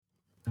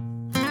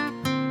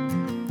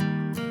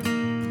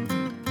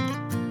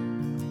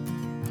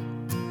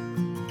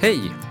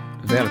Hej!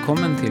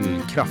 Välkommen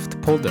till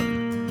Kraftpodden.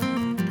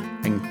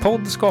 En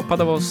podd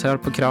skapad av oss här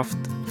på Kraft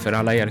för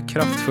alla er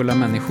kraftfulla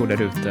människor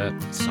där ute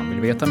som vill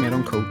veta mer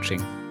om coaching.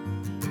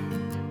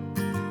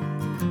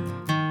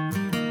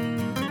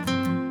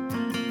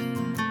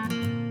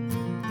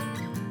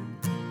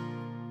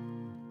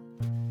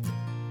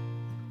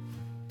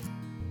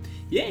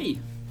 Yay!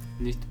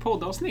 Nytt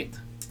poddavsnitt.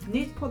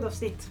 Nytt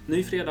poddavsnitt.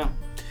 Ny fredag.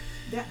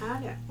 Det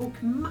är det.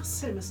 Och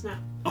massor med snö.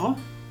 Ja.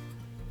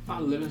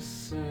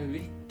 Alldeles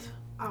vitt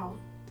Ja.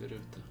 där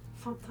ute.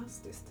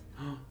 Fantastiskt.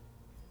 Ja.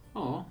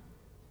 Ja,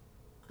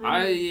 det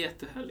är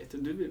jättehärligt.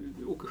 Du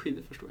åker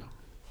skidor förstår jag.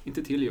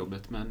 Inte till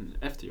jobbet, men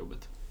efter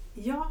jobbet.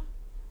 Ja.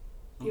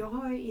 Jag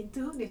har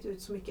inte hunnit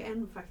ut så mycket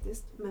än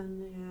faktiskt.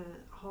 Men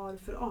har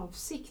för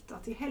avsikt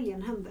att i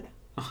helgen händer det.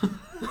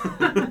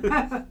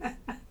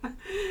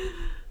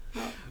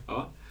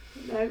 Ja.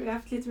 Vi har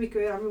haft lite mycket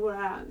att göra med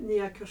våra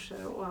nya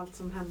kurser och allt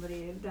som händer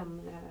i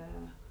den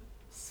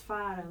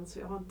sfären. Så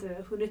jag har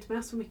inte hunnit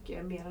med så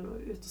mycket mer än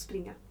att ut och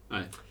springa.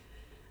 Nej,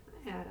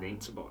 det är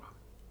inte så bara.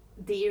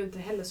 Det är ju inte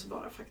heller så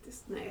bara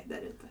faktiskt. Nej, det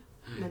är det inte.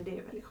 Men det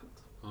är väldigt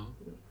skönt. Ja.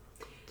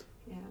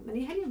 Men i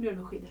helgen blir det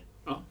nog skidor.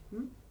 Ja.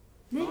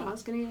 Ni då?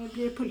 Ska ni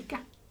bli pulka?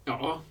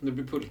 Ja, det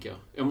blir pulka.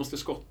 Jag måste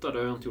skotta, det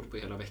har jag inte gjort på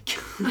hela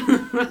veckan.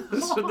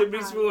 Så det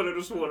blir svårare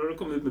och svårare att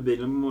komma ut med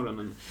bilen på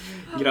morgonen.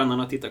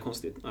 Grannarna tittar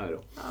konstigt. Nej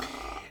då.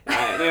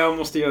 Nej, jag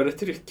måste göra ett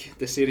tryck.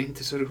 Det ser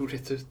inte så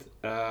roligt ut.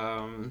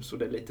 Så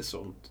det är lite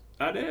sånt.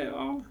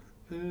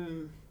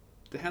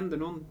 Det händer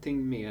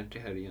någonting mer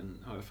till helgen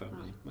har jag för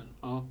mig. Men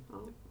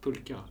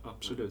pulka,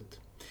 absolut.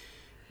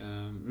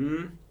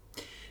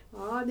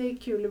 Ja, det är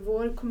kul.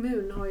 Vår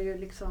kommun har ju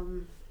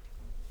liksom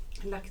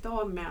lagt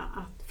av med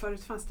att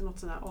förut fanns det något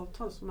sådant här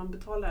avtal som man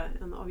betalar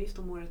en avgift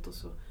om året och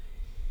så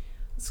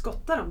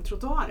skottar de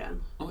trottoaren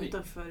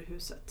utanför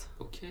huset.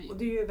 Okay. Och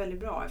det är ju väldigt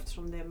bra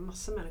eftersom det är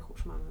massa människor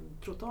som använder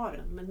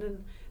trottoaren. Men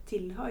den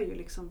tillhör ju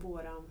liksom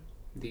våran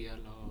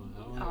del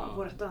av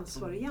vårt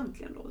ansvar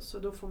egentligen då. Så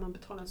då får man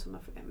betala en summa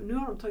för det. Men nu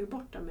har de tagit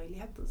bort den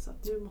möjligheten så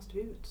att nu måste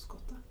vi ut och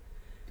skotta.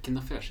 Vilken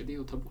affärsidé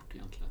att ta bort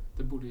egentligen.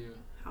 Det borde ju...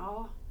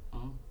 Ja.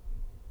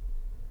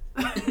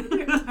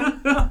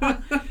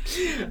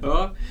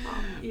 Ja.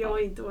 Jag har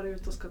inte varit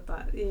ute och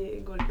skottat.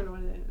 Igår kväll var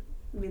det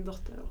min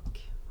dotter och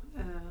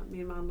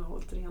min man har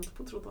hållit rent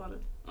på trottoaren.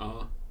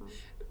 Ja.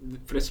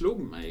 För det slog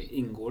mig,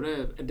 ingår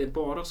det är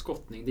bara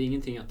skottning? Det är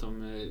ingenting att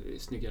de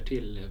snyggar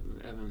till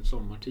även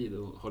sommartid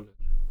och håller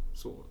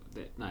så?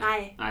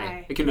 Nej.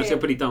 Jag kunde se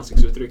på ditt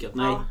ansiktsuttryck att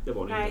det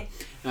var det inte.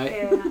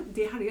 Nej.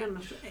 Det hade ju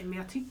annars, men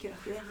jag tycker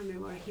att det hade ju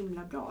varit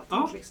himla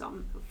bra.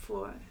 Liksom,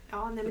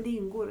 men det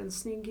ingår en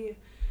snygg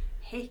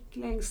häck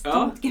längs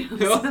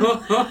tomtgränsen.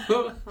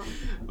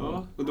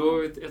 Ja, och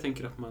då jag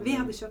tänker att man... Vi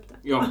hade köpt det.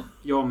 Ja,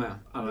 jag med.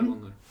 Alla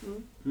gånger.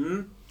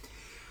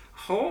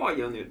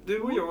 Jenny, du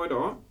och jag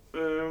idag.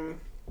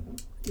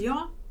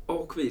 Ja.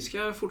 Och vi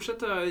ska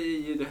fortsätta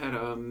i det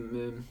här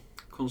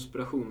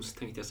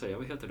tänkte jag säga.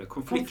 Vad heter det?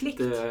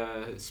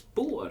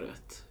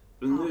 Konfliktspåret.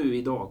 Nu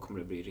idag kommer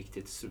det bli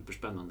riktigt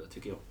superspännande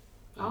tycker jag.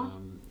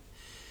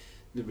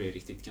 Nu blir det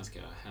riktigt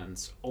ganska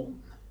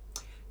hands-on.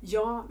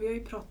 Ja, vi har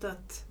ju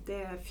pratat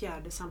det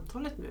fjärde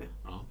samtalet nu.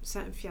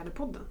 Fjärde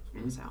podden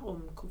kan man säga,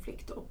 om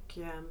konflikt. Och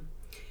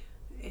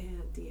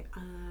det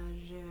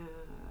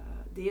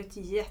är ett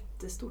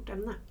jättestort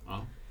ämne.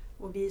 Ja.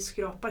 Och vi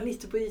skrapar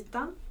lite på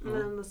ytan.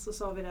 Men så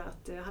sa vi det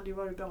att det hade ju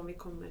varit bra om vi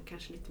kommer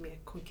kanske lite mer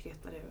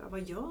konkretare.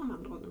 Vad gör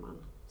man då när man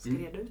ska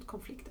reda ut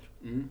konflikter?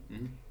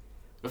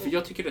 Ja, för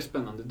jag tycker det är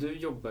spännande. Du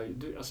jobbar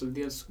alltså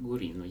dels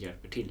går in och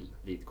hjälper till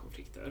vid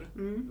konflikter.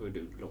 Det har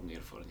du lång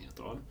erfarenhet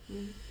av.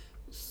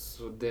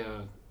 Så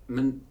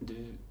men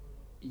du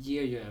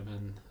ger ju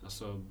även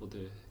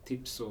både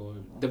tips och...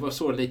 Det var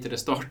så lite det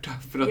startade.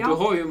 För att du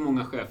har ju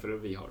många chefer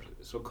och vi har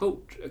så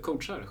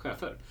coachar,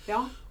 chefer.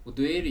 Ja. Och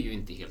då är det ju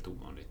inte helt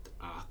ovanligt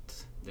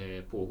att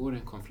det pågår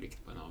en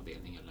konflikt på en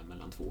avdelning eller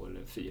mellan 2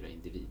 eller 4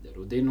 individer.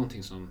 Och det är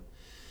någonting som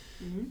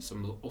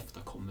ofta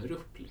kommer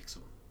upp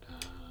liksom,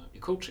 i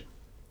coaching.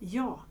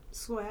 Ja,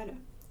 så är det.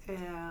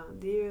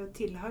 Det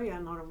tillhör ju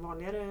en av de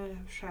vanligare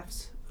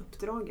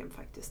chefsuppdragen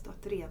faktiskt,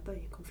 att reda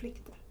i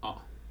konflikter.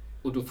 Ja,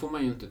 och då får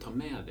man ju inte ta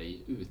med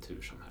dig ut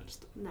hur som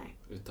helst. Nej.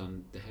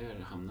 Utan det här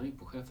hamnar ju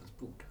på chefens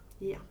bord.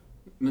 Ja.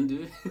 Men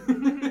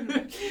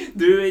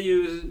du är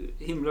ju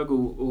himla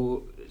god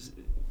och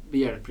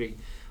behjälplig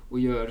och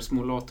gör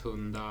små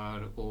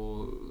lathundar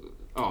och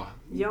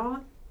Ja,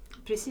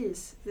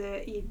 precis.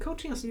 I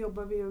coachingen så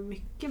jobbar vi ju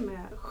mycket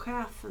med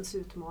chefens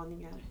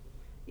utmaningar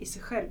i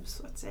sig själv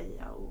så att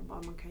säga och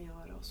vad man kan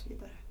göra och så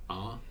vidare.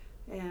 Ja.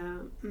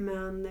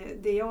 Men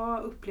det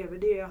jag upplever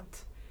det är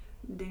att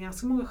det är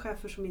ganska många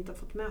chefer som inte har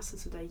fått med sig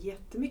så där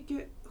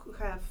jättemycket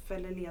chef-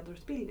 eller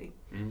ledarutbildning.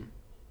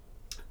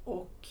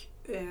 Och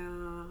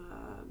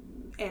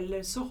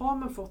eller så har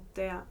man fått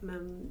det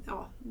men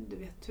du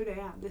vet hur det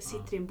är. Det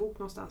sitter i en bok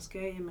någonstans.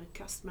 Ska jag ge mig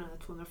kast med den här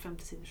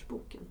 250-siders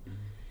boken.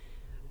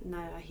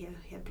 när jag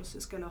helt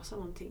plötsligt ska lösa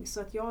någonting.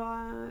 Så att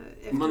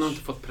man har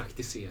inte fått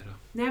praktisera.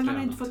 Nej, man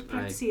har inte fått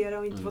praktisera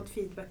och inte fått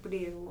feedback på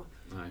det. Och,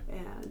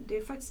 det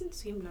är faktiskt inte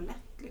så himla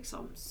lätt.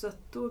 Liksom. Så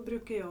att då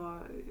brukar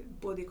jag,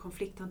 både i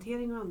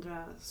konflikthantering och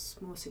andra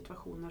små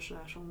situationer så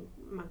där, som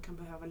man kan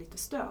behöva lite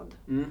stöd.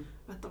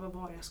 Vänta, vad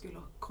var det jag skulle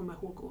komma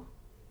ihåg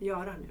att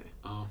göra nu?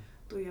 Ja.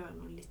 Då gör jag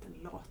någon liten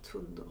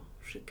lathund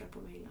och skickar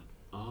på mejlen.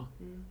 Ja.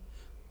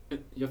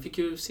 Jag fick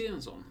ju se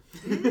en sån.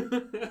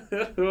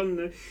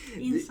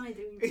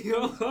 Insider.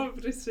 Ja,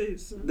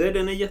 precis.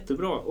 Den är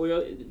jättebra. Och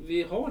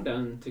vi har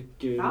den,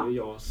 tycker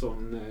jag,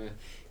 som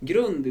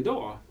grund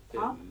idag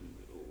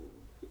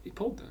i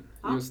podden.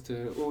 Ja. Just,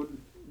 och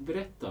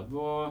berätta,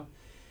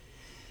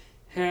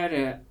 här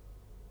är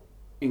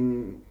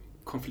en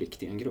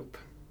konflikt i en grupp.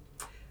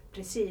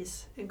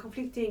 Precis, en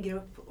konflikt i en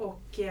grupp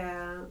och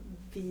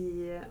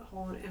vi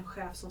har en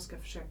chef som ska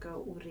försöka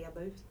att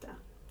reda ut det.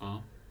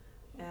 Ja.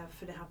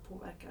 För det här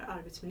påverkar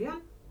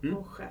arbetsmiljön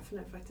och chefen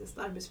är faktiskt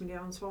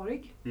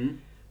arbetsmiljöansvarig.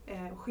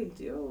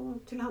 Skyldig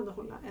att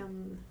tillhandahålla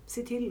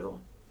se till att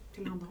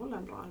tillhandahålla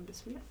en bra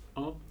arbetsmiljö.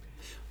 Ja.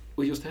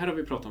 Och just det här har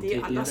vi pratat om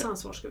tidigare. Det är allas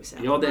ansvar, ska vi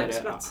säga. Ja, det är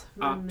det.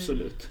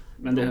 Absolut.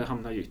 Men det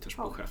hamnar ju ytterst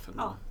på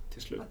chefen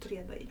till slut. Att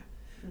reda i det.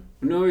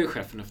 Och nu har ju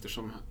chefen,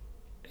 eftersom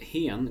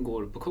hen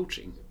går på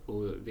coaching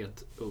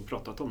och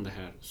pratat om det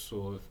här,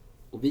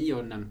 och vi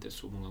har nämnt det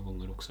så många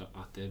gånger också,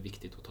 att det är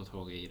viktigt att ta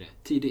tag i det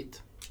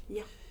tidigt.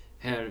 Ja.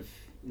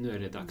 Nu är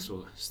det dags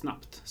att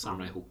snabbt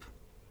samla ihop.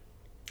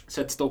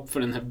 Sätt stopp för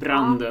den här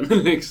branden.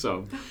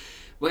 Liksom.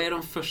 Vad är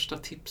de första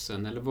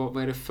tipsen? Eller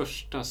vad är det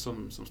första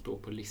som står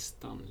på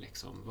listan?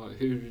 Liksom?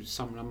 Hur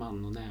samlar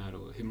man och när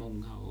och hur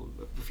många? Och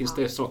finns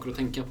det saker att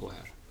tänka på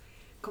här?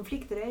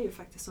 Konflikter är ju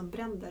faktiskt som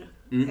bränder,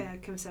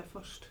 kan vi säga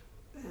först.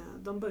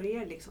 De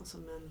börjar liksom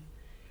som en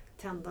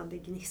tändande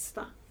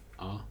gnista.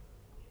 Ja.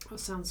 Och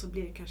sen så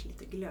blir det kanske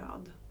lite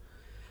glöd.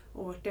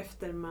 Och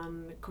efter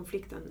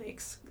konflikten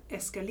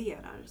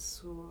eskalerar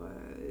så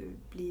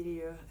blir det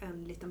ju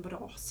en liten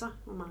brasa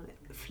och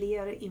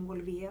fler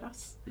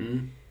involveras.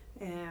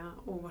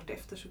 Och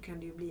vartefter så kan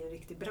det ju bli en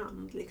riktig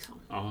brand. Liksom.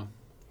 Ja.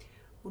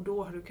 Och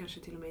då har du kanske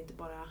till och med inte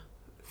bara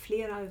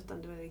flera,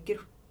 utan det är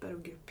grupper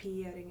och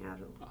grupperingar.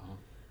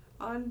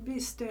 Och, det blir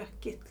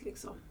stökigt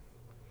liksom.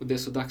 Och det är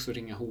så dags att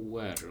ringa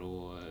HR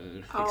och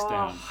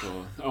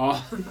externt.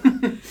 Ja.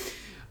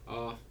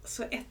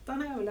 Så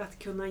ettan är väl att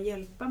kunna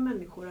hjälpa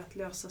människor att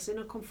lösa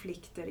sina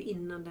konflikter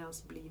innan det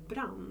ens blir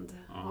brand.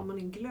 Ja. Har man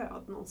en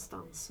glöd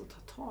någonstans så ta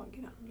tag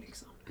i den.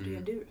 Liksom.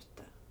 Red ut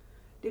det.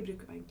 Det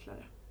brukar vara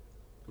enklare.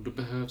 Och då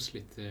behövs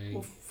lite...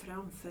 Och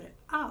framför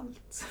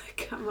allt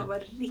kan man vara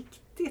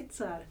riktigt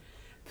så här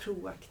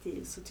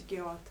proaktiv, så tycker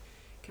jag att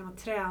kan man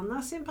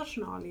träna sin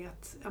personal i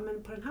att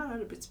på den här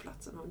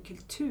arbetsplatsen ha en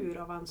kultur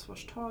av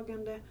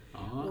ansvarstagande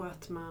och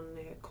att man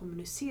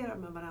kommunicerar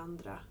med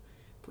varandra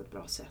på ett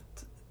bra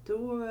sätt.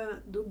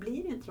 Då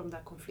blir inte de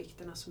där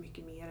konflikterna så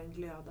mycket mer än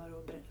glödar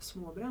och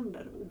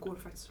småbränder och går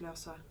faktiskt att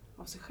lösa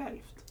av sig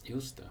självt.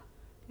 Just det.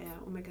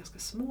 Och med ganska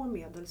små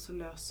medel så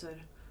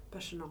löser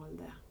personal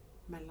det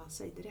mellan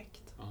sig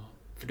direkt. Ja,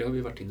 för det har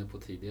vi varit inne på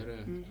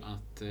tidigare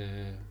att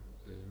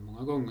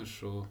många gånger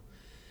så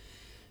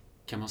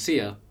kan man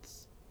se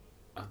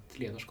att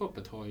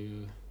ledarskapet har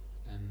ju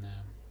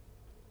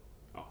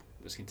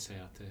jag ska inte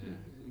säga att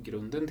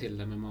grunden till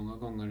det, men många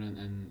gånger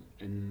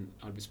en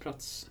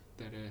arbetsplats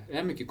där det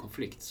är mycket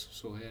konflikt,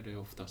 så är det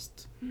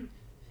oftast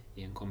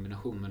i en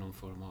kombination med någon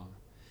form av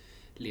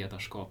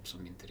ledarskap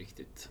som inte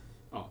riktigt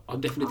har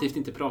definitivt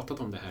inte pratat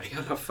om det här i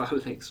alla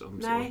fall. Liksom.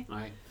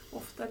 Nej.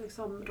 Ofta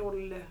liksom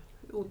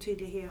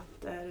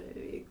rollotydligheter,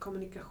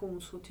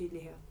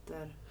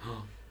 kommunikationsotydligheter,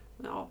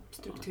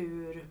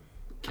 struktur,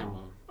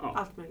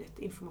 allt möjligt,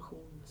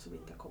 information som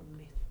inte har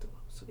kommit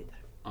och så vidare.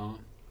 Ja.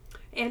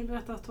 Eller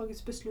att det har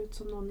tagits beslut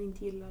som någon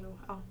inte gillar. Och,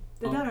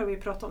 där har vi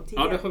pratat om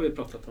tidigare. Ja, det har vi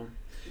pratat om.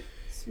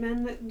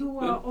 Men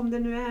då, om det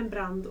nu är en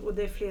brand och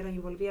det är flera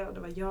involverade,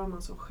 vad gör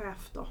man som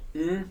chef då?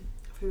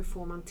 Hur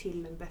får man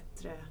till en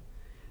bättre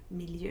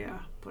miljö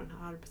på den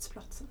här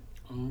arbetsplatsen?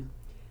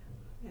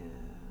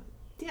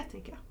 Det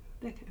tänker jag.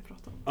 Det kan vi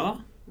prata om.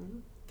 Ja,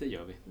 det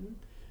gör vi.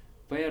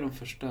 Vad är de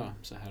första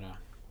så här?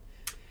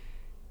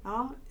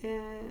 Ja,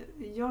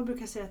 jag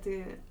brukar säga att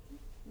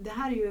det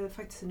här är ju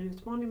faktiskt en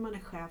utmaning man är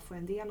chef, och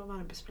en del av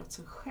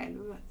arbetsplatsen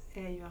själv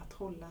är ju att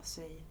hålla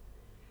sig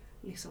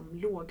liksom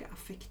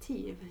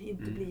lågaffektiv,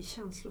 inte bli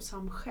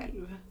känslosam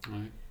själv.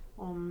 Nej.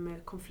 Om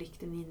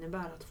konflikten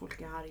innebär att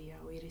folk är arga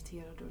och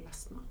irriterade och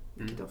ledsna,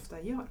 vilket det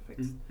ofta gör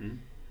faktiskt.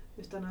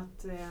 Utan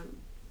att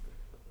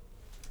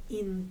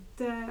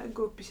inte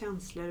gå upp i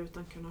känslor,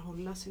 utan kunna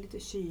hålla sig lite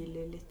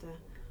kylig, lite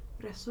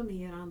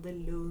resonerande,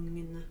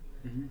 lugn.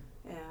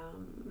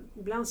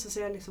 Ibland så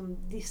säger jag liksom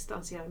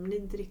distanserad, men det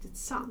är inte riktigt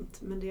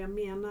sant. Men det jag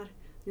menar,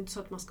 det är inte så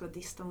att man ska vara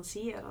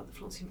distanserad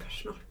från sin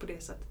personal på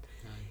det sättet.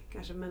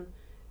 Kanske, men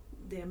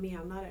det jag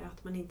menar är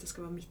att man inte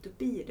ska vara mitt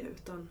uppe i det,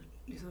 utan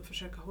liksom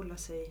försöka hålla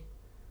sig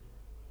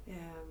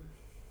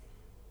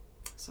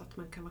så att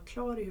man kan vara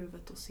klar i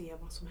huvudet och se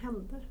vad som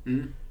händer.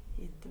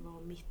 Inte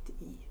vara mitt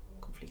i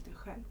konflikten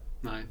själv.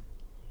 Nej.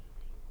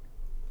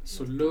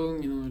 Så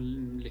lugn och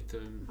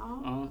lite...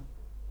 Ja.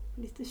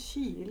 Lite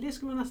kylig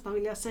skulle man nästan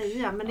vilja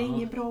säga, men det är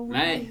inget bra ord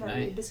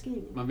i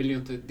beskrivningen. Man vill ju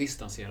inte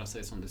distansera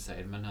sig som du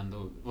säger, men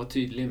ändå vara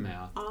tydlig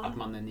med att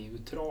man är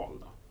neutral.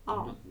 Då.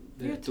 Ja,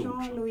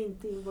 neutral och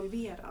inte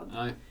involverad.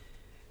 Nej.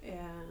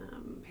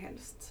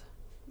 Helst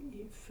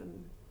i för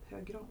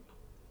hög grad,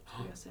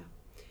 skulle jag säga.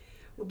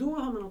 Och då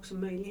har man också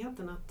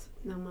möjligheten att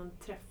när man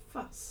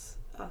träffas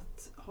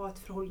att ha ett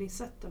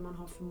förhållningssätt där man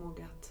har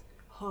förmåga att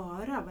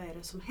höra vad är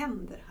det som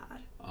händer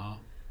här. Ja.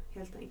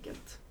 Helt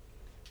enkelt.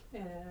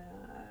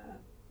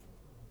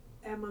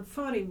 Är man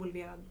för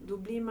involverad, då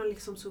blir man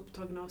liksom så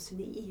upptagen av sin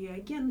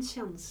egen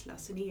känsla,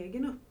 sin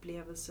egen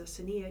upplevelse,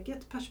 sin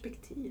eget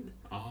perspektiv.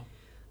 Ja.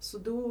 Så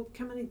då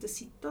kan man inte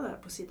sitta där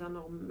på sidan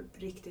om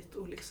riktigt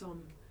och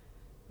liksom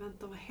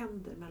vänta, vad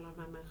händer mellan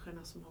de här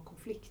människorna som har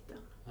konflikten?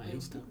 Ja,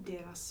 just det.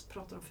 Deras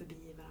pratar de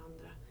förbi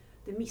varandra.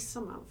 Det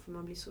missar man för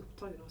man blir så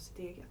upptagen av sitt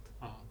eget.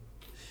 Ja.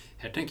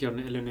 Här tänker jag,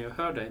 eller när jag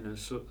hör dig nu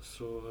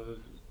så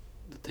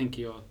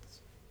tänker jag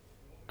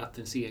att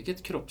ens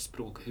eget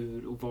kroppsspråk,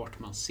 hur och vart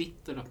man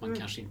sitter, att man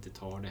kanske inte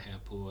tar det här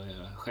på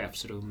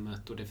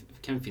chefsrummet, och det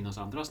kan finnas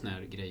andra såna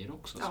här grejer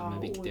också som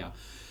är viktiga.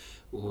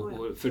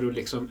 Och för att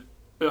liksom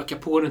öka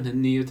på den här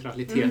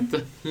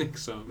neutraliteten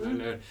liksom,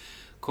 eller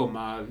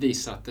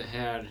visa att det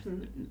här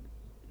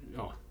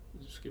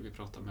ska vi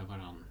prata med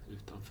varandra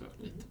utanför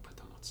lite på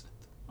ett annat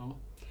sätt. Ja.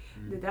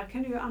 Det där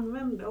kan du ju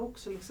använda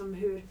också, liksom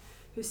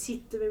hur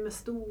sitter vi med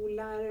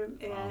stolar,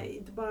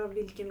 inte bara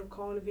vilken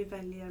lokal vi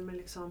väljer, men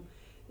liksom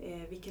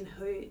vilken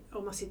höjd,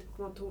 om man sitter på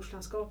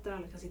kontorslandskap där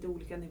alla kan sitta i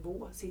olika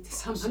nivå, sitter i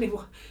samma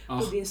nivå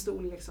på din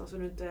stol liksom, så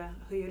du inte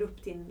höjer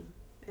upp din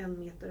 1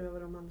 meter över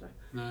de andra.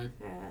 Nej,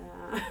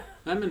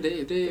 Nej men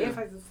det är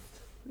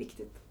faktiskt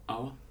viktigt.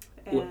 Ja,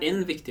 och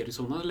än viktigare i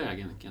sådana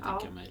lägen kan jag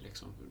tänka mig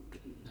liksom,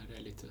 när det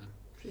är lite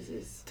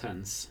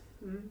tens.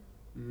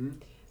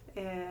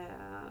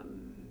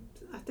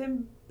 Att det är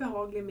en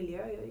behaglig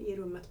miljö i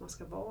rummet man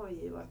ska vara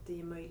i, och att det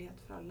ger möjlighet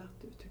för alla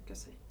att uttrycka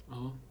sig.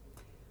 Ja.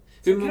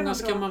 Hur många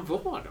ska man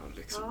vara då?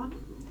 Liksom?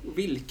 Ja. Och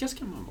vilka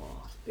ska man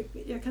vara?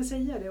 Jag kan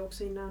säga det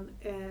också innan,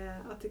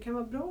 att det kan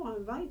vara bra att ha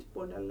en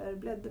whiteboard eller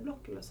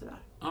blädderblock eller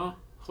sådär. Ja,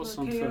 ha sånt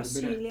man kan göra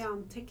synliga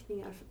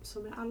anteckningar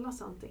som är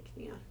allas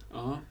anteckningar.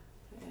 Ja.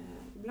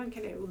 Ibland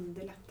kan det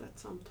underlätta ett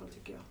samtal,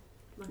 tycker jag.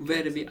 Vad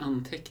är det vi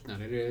antecknar?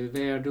 Är det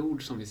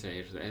värdeord som vi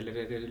säger? Eller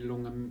är det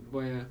långa...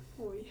 Vad är...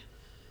 Oj.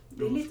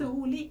 Det är lite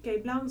olika.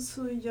 Ibland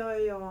så gör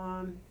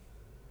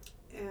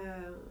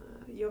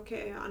jag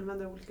kan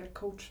använda olika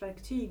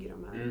coachverktyg i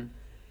de här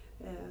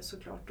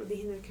såklart. Och det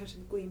hinner vi kanske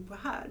inte gå in på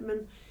här.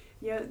 Men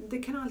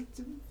det kan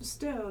alltid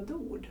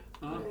stödord.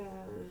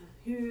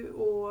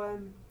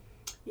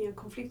 I en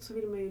konflikt så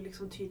vill man ju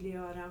liksom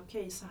tydliggöra,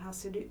 okej, så här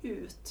ser det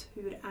ut.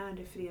 Hur är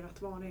det för er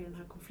att vara i den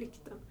här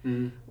konflikten?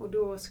 Och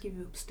då skriver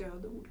vi upp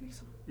stödord.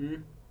 Liksom.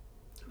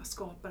 Vad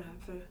skapar det här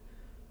för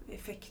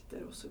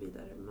effekter och så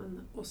vidare.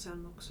 Och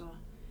sen också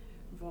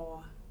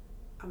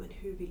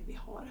hur vill vi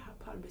ha det här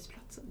på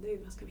arbetsplatsen? Det är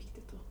ju ganska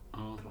viktigt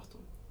att prata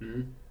om.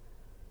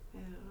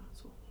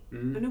 Så.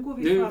 Men nu går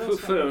vi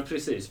för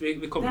precis,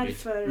 vi kommer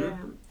därför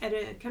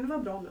kan det vara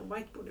bra med en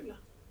whiteboard? Eller?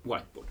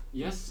 Whiteboard,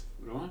 yes.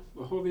 Bra.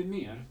 Vad har vi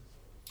mer?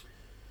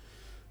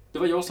 Det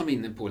var jag som var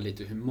inne på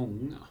lite hur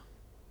många.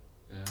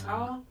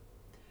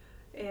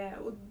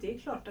 Och det är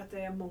klart att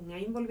det är många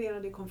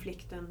involverade i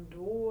konflikten.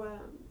 Då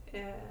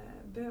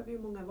behöver ju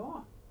många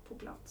vara på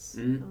plats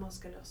när man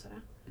ska lösa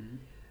det.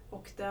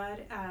 Och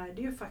där är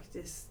det ju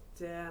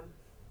faktiskt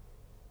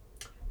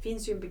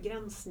finns ju en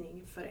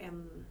begränsning för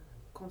en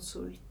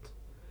konsult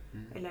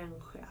eller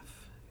en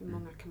chef. Hur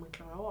många kan man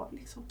klara av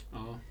liksom?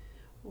 Ja.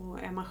 Och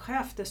är man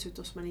chef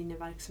dessutom som man är inne i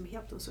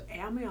verksamheten, så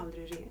är man ju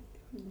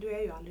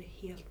aldrig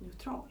helt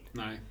neutral.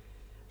 Nej.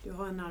 Du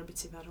har en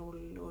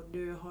arbetsgivarroll och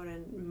du har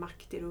en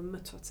makt i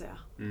rummet så att säga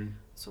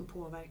som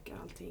påverkar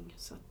allting.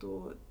 Så att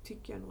då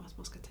tycker jag nog att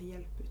man ska ta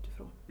hjälp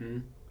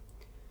utifrån.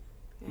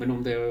 Men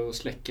om det är att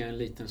släcka en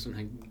liten sån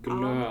här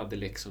glöd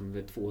liksom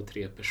vid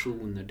 2-3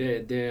 personer,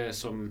 det är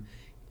som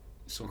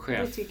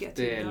chef. Det tycker jag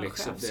det är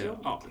liksom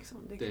chefsjobbet. Liksom.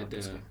 Det är klart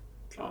du ska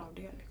klara av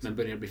det. Liksom. Men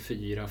börjar det bli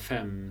 4,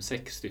 5,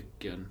 6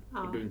 stycken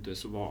och du inte är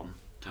så van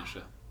kanske?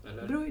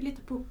 Eller? Det beror ju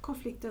lite på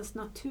konfliktens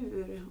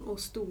natur och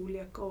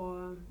storlek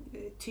och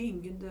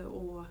tyngd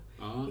och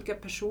vilka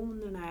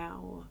personerna är.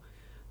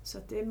 Så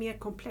att det är mer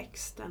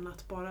komplext än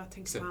att bara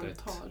tänka på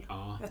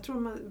antal. Jag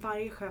tror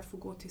varje chef får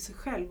gå till sig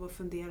själv och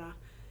fundera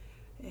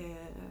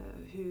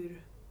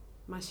hur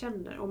man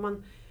känner. Om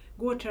man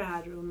går till det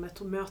här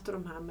rummet och möter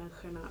de här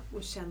människorna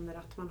och känner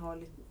att man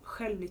har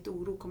själv lite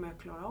oro, kommer jag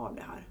klara av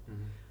det här?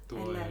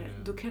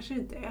 Då kanske det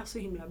inte är så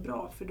himla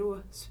bra, för då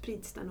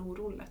sprids den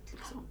oron lätt.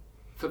 Liksom.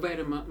 För vad är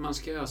det man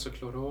ska alltså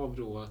klara av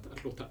då?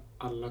 Att låta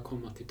alla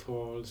komma till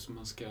tal, så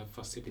man ska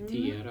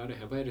facilitera det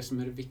här. Vad är det som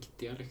är det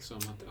viktiga? Liksom,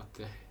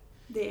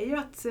 Det är ju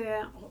att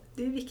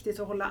det är viktigt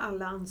att hålla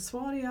alla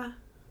ansvariga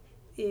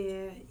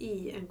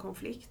i en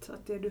konflikt.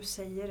 Att det du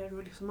säger är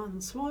du liksom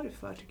ansvarig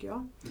för, tycker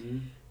jag.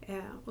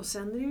 Och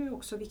sen är det ju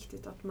också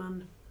viktigt att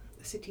man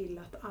ser till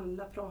att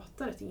alla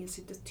pratar, att ingen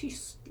sitter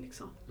tyst.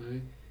 Liksom.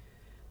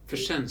 För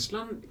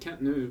känslan,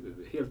 nu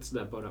helt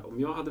sådär bara, om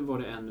jag hade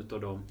varit en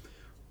utav dem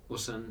och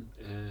sen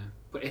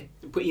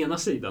på ena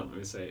sidan om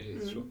vi säger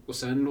så, och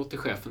sen låter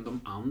chefen de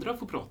andra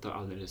få prata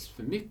alldeles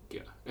för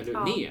mycket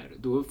eller mer,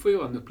 då får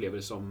jag en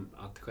upplevelse som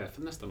att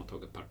chefen nästan har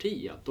tagit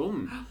parti, att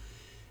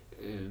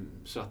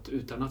så att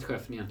utan att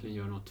chefen egentligen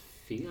gör något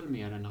fel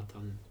mer än att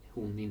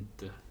hon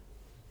inte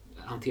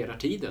hanterar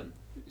tiden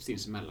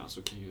sinsemellan,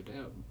 så kan ju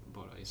det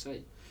bara i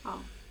sig.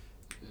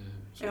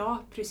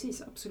 Ja,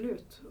 precis,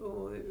 absolut.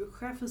 Och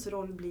chefens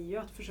roll blir ju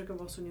att försöka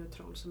vara så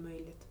neutral som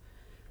möjligt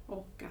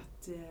och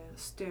att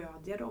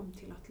stödja dem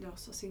till att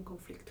lösa sin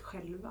konflikt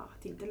själva.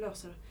 Att inte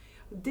lösa det.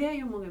 Och det är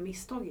ju många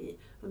misstag i,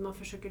 att man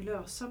försöker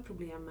lösa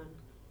problemen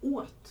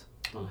åt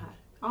de här.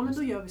 Ja, men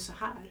då gör vi så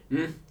här.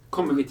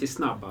 Kommer vi till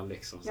snabba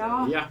liksom.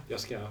 Ja, jag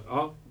ska.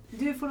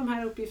 Du får de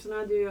här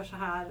uppgifterna, du gör så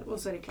här och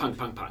så är det klart.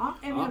 Pang. Ja,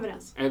 är vi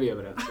överens? Är vi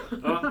överens?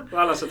 Ja, och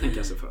alla ska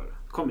tänka sig för.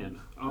 Kom igen nu.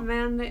 Ja.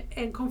 Men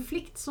en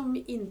konflikt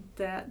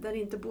där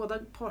inte båda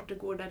parter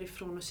går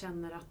därifrån och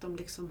känner att de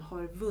liksom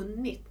har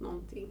vunnit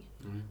någonting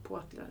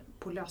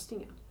på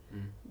lösningen.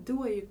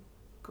 Då är ju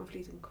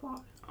konflikten kvar.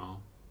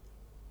 Ja.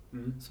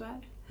 Så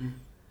är det.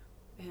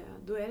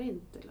 Då är det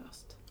inte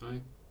löst.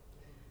 Nej.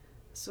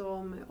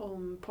 Så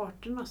om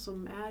parterna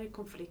som är i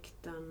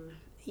konflikten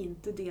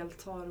inte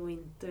deltar och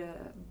inte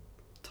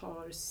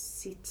tar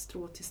sitt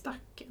strå till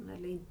stacken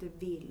eller inte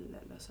vill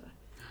eller så,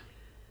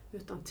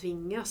 utan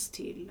tvingas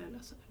till eller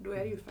så, då är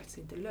det ju faktiskt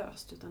inte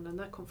löst, utan den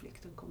där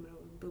konflikten kommer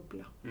att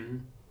bubbla.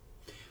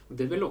 Och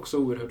det är väl också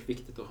oerhört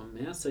viktigt att ha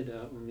med sig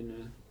det, om vi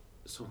nu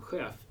som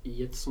chef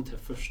i ett sånt här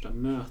första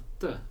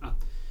möte,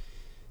 att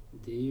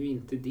det är ju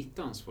inte ditt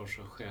ansvar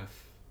som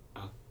chef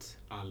att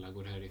alla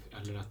går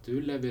härifrån, eller att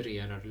du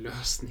levererar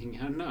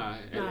lösningarna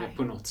eller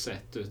på något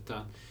sätt,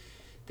 utan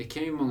det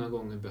kan ju många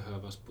gånger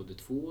behövas både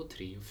 2,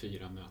 3 och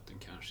 4 möten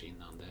kanske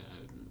innan det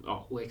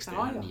och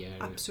extern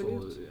hjälp.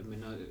 Absolut. Och, jag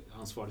menar,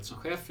 ansvaret som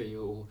chef är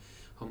ju att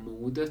ha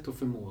modet och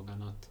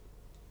förmågan att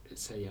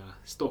säga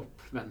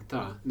stopp,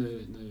 vänta,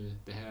 nu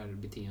det här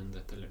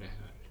beteendet eller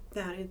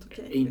det här är inte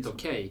okej. Inte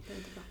okej.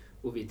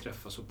 Och vi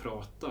träffas och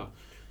pratar.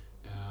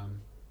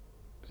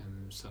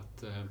 Så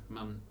att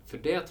för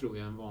det tror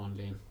jag är en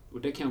vanlig,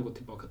 och det kan jag gå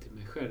tillbaka till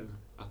mig själv,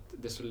 att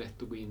det är så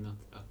lätt att gå in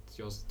att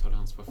jag tar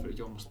ansvar för,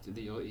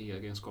 det är i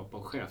egenskap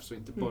av chef, så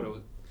inte bara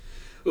att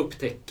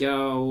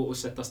upptäcka och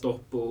sätta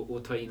stopp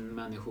och ta in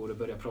människor och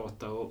börja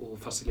prata och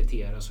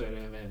facilitera, så är det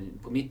även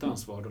på mitt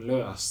ansvar att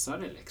lösa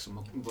det liksom,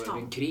 och vara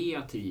den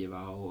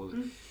kreativa och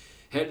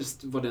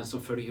helst vara den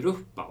som följer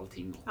upp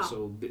allting också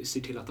och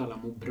ser till att alla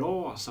mår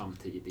bra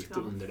samtidigt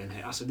under den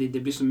här, alltså det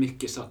blir så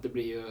mycket så att det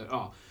blir ju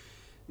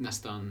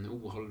nästan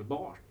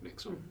ohållbart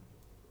liksom.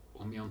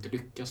 Om jag inte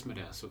lyckas med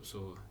det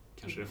så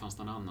kanske det fanns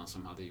någon annan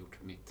som hade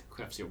gjort mitt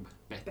chefsjobb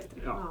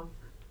bättre. Ja.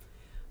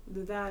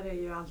 Det där är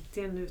ju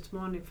alltid en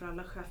utmaning för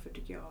alla chefer,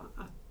 tycker jag,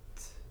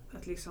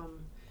 att liksom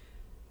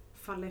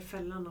falla i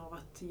fällan av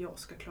att jag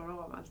ska klara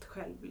av allt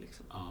själv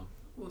liksom.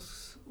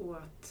 Och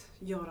att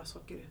göra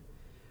saker,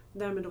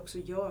 därmed också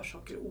gör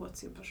saker åt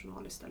sin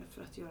personal istället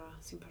för att göra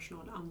sin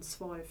personal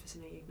ansvarig för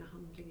sina egna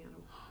handlingar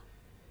och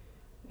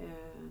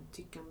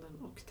tyckanden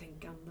och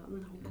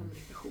tänkanden och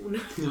kommunikation.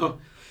 Ja,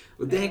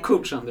 och det är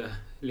coachande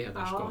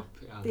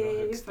ledarskap i allra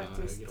högsta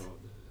grad.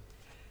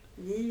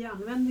 Vi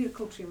använder ju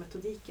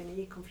coachingmetodiken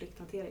i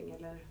konflikthantering,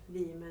 eller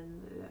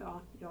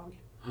jag.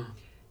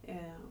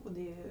 Och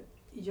det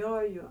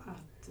gör ju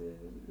att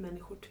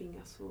människor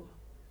tvingas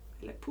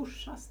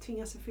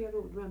är fel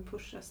ord, men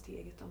pushas till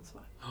eget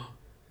ansvar.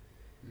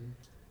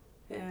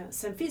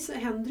 Sen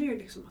händer det ju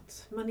liksom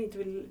att man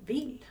inte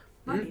vill.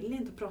 Man vill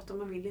inte prata,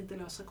 man vill inte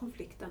lösa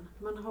konflikten.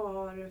 Man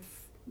har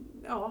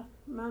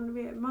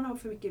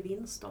för mycket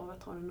vinst av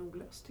att ha den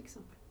olöst till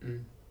exempel.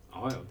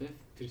 Ja, det är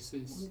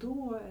precis. Och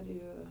då är det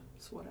ju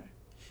svårare.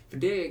 För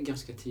det är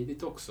ganska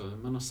tidigt också.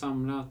 Man har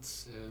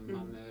samlats,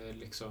 man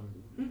liksom,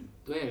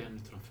 då är det en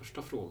av de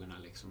första frågorna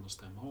liksom att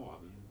stämma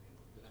av.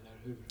 Eller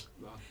hur?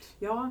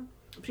 Ja,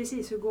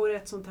 precis. Hur går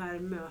ett sånt här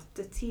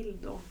möte till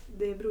då?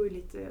 Det beror ju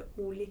lite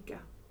olika.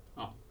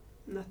 Ja.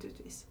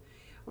 Naturligtvis.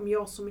 Om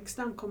jag som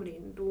extern kommer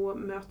in, då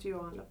möter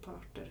jag alla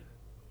parter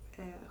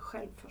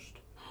själv först.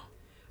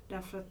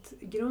 Därför att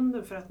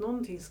grunden för att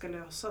någonting ska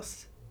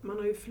lösas, man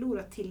har ju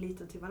förlorat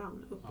tilliten till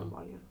varandra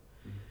uppenbarligen.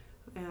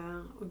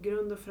 Och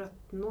grunden för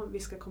att vi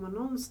ska komma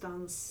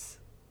någonstans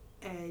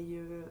är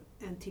ju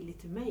en tillit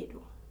till mig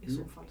då, i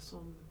så fall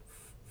som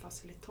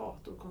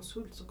facilitator och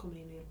konsult som kommer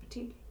in och hjälper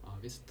till. Ja,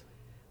 visst.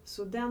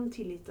 Så den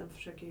tilliten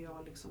försöker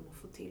jag liksom att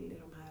få till i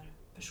de här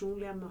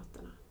personliga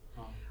mötena.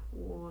 Ja.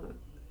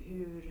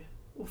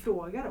 Och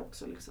frågar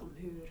också liksom,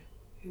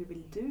 hur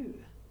vill du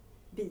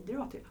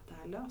bidra till att det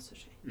här löser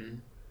sig?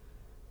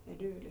 Är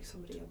du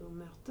liksom redo att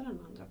möta den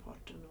andra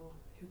parten och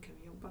hur kan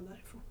vi jobba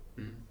därifrån?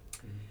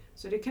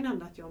 Så det kan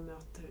hända att jag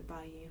möter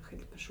varje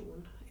enskild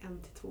person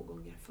 1 till 2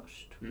 gånger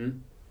först.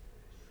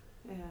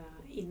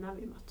 Innan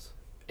vi möts.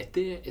 Är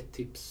det ett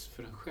tips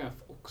för en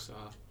chef också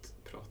att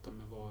prata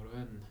med var och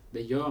en?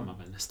 Det gör man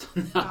väl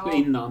nästan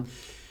innan?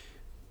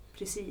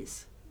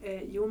 Precis.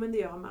 Jo, men det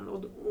gör man.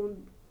 Och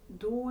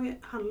då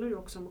handlar det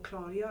också om att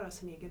klargöra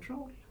sin egen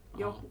roll.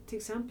 Jag till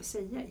exempel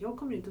säger, jag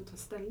kommer inte att ta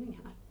ställning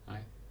här.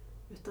 Nej.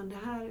 Utan det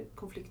här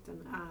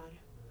konflikten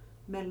är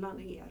mellan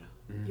er.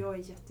 Jag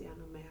är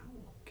jättegärna med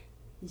och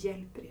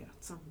hjälper er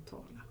att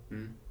samtala.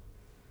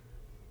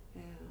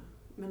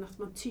 Men att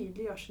man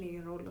tydliggör sin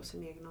egen roll och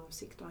sin egen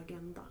avsikt och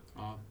agenda.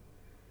 Ja.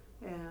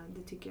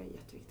 Det tycker jag är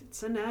jätteviktigt.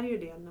 Sen är det ju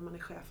det när man är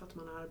chef att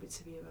man har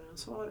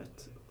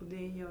arbetsgivaransvaret. Och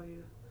det gör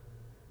ju...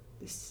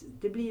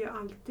 Det blir ju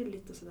alltid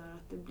lite sådär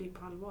att det blir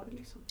på allvar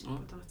liksom.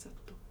 På ett annat sätt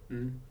då.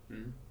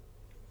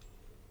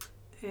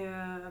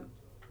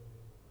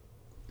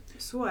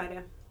 Så är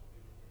det.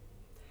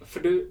 För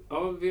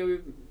vi har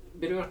ju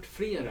berört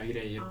flera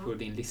grejer på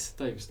din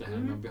lista. Just det här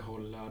med att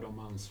behålla de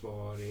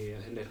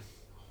ansvariga. Eller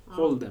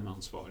håll dem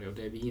ansvariga. Och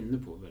det är vi inne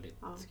på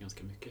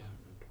ganska mycket här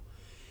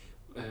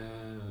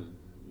nu.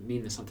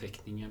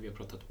 Minnesanteckningar, vi har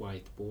pratat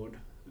whiteboard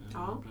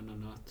bland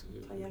annat.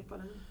 Ta hjälp av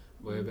den.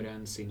 Var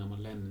överens innan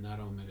man lämnar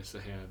dem. Är det så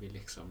här vi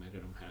liksom, är det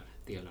de här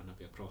delarna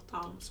vi har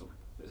pratat om som,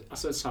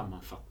 alltså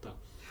sammanfatta.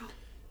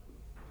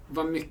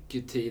 Vad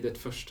mycket tid ett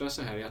första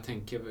så här, jag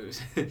tänker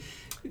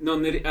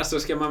alltså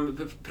ska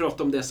man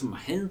prata om det som har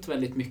hänt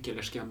väldigt mycket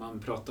eller ska man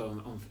prata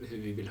om hur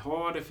vi vill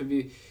ha det för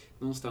vi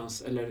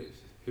någonstans eller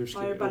hur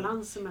ska vad är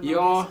balansen mellan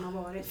det som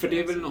har varit? För det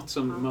är väl något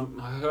som man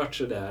har hört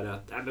så där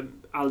att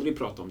aldrig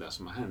prata om det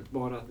som har hänt,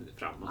 bara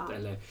framåt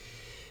eller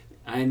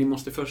nej, ni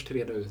måste först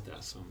reda ut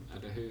det som,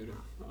 eller hur?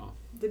 Ja.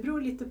 Det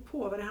beror lite på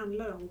vad det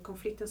handlar om,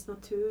 konfliktens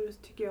natur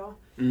tycker jag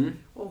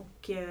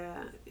och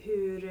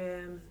hur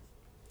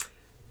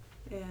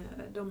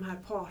de här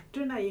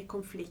parterna i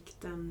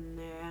konflikten,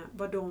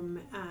 vad de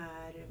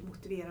är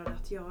motiverade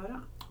att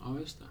göra. Ja,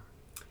 just det.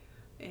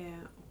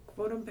 Och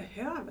vad de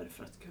behöver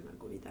för att kunna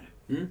gå vidare.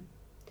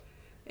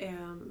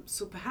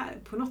 Så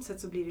på något sätt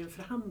så blir det en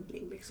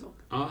förhandling. Liksom.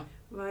 Ja.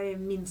 Vad är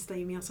minsta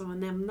gemensamma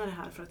nämnare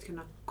här för att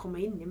kunna komma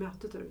in i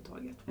mötet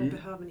överhuvudtaget? Vad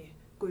behöver ni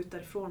gå ut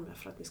därifrån med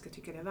för att ni ska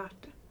tycka det är värt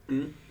det?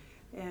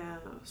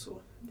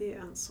 Så det är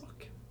en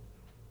sak.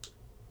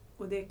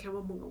 Och det kan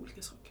vara många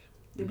olika saker.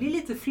 Det blir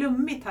lite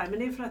flummigt här, men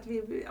det är för att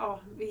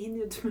vi hinner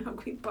ju inte med att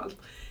gå in på allt.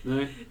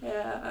 Nej.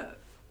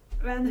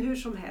 Men hur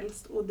som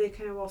helst, och det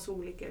kan ju vara så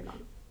olika ibland.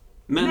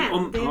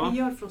 Men det vi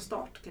gör från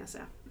start kan jag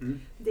säga,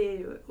 det är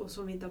ju, och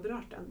som vi inte har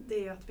berört än, det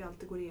är ju att vi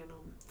alltid går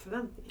igenom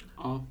förväntningarna.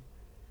 Ja.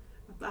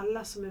 Att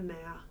alla som är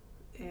med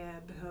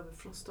behöver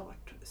från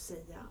start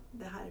säga,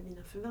 det här är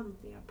mina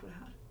förväntningar på det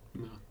här.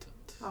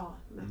 Mötet. Ja,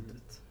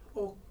 mötet.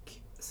 Och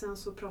sen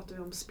så pratar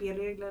vi om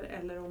spelregler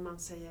eller om man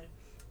säger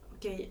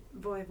okej,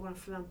 vad är vår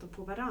förväntan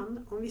på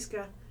varann? Om vi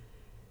ska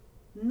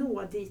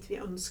nå dit vi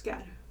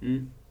önskar,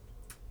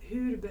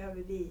 hur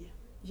behöver vi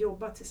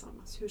jobba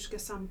tillsammans? Hur ska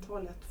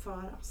samtalet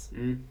föras?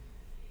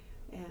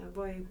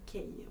 Vad är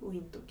okej och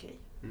inte okej?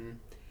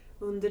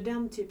 Under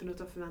den typen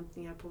av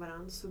förväntningar på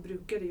varann så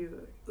brukar det ju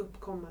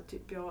uppkomma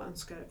typ jag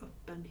önskar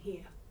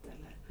öppenhet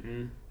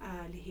eller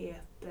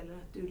ärlighet eller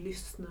att du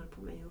lyssnar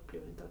på mig. Jag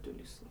upplever inte att du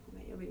lyssnar på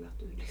mig. Jag vill att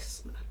du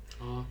lyssnar.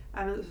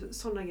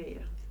 Sådana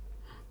grejer.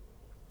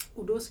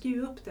 Och då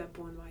skriver vi upp det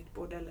på en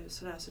whiteboard eller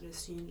sådär så det är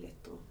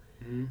synligt. Och,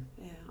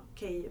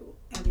 okej,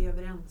 är vi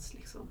överens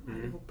liksom,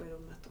 allihopa i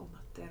rummet om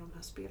att det är de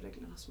här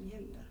spelreglerna som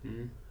gäller.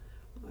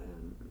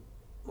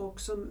 Och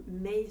också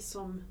mig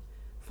som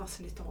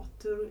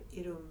facilitator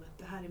i rummet,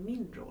 det här är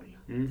min roll.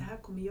 Det här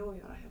kommer jag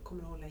göra. Jag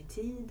kommer hålla i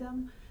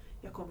tiden.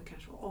 Jag kommer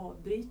kanske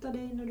avbryta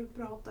dig när du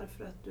pratar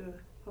för att du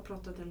har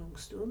pratat en lång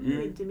stund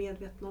och inte är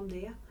medveten om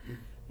det.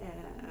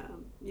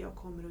 Jag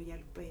kommer att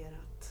hjälpa er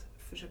att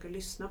försöka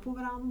lyssna på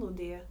varandra och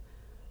det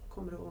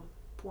kommer att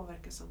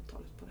påverka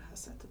samtalet på det här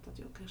sättet att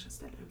jag kanske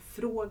ställer en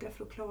fråga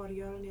för att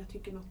klargöra när jag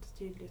tycker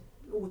något är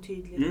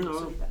otydligt och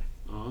så vidare.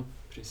 Ja,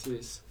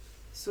 precis.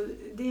 Så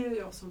det är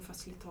jag som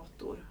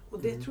facilitator och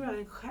det tror jag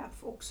en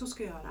chef också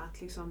ska göra,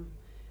 att liksom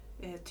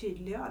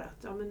tydliggöra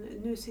att men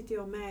nu sitter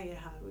jag med i det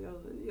här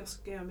och jag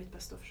ska göra mitt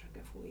bästa att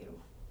försöka få er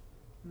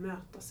att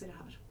mötas i det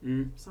här.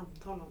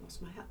 Samtala om vad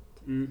som har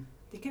hänt.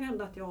 Det kan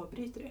hända att jag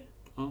avbryter er.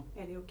 Ja.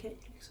 Är det okej?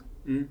 Liksom?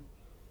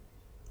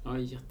 Ja,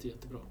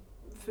 jättebra.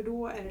 För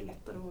då är det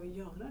lättare att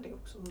göra det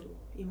också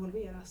och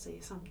involvera sig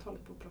i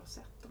samtalet på ett bra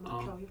sätt. Om man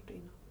har klargjort det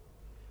innan.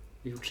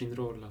 Gjort sin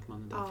roll att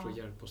man är där för att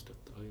hjälpa och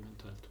stötta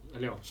eventuellt.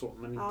 Eller så,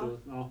 men inte,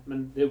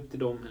 men det är upp till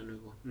dem här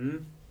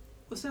nu.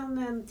 Och sen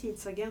en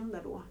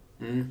tidsagenda då.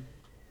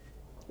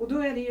 Och då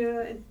är det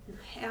ju,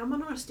 är man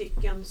några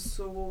stycken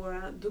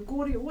så då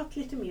går det åt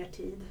lite mer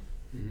tid.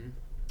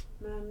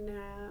 Men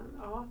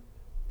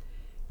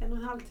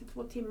 1,5 till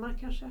 2 timmar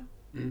kanske.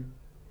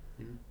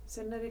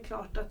 Sen är det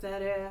klart att det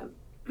är,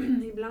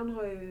 ibland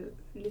har jag ju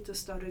lite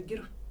större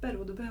grupper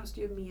och då behövs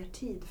det ju mer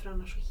tid för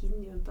annars så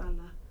hinner ju inte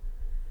alla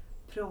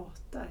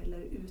prata eller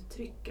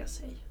uttrycka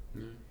sig.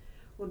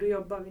 Och då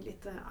jobbar vi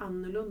lite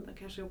annorlunda,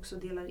 kanske också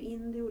delar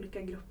in det i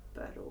olika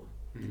grupper och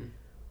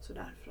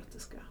sådär för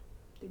att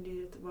det blir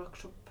lite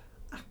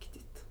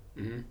workshop-aktigt.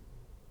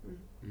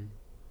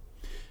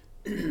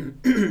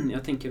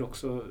 Jag tänker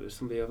också,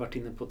 som vi har varit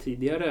inne på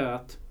tidigare,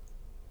 att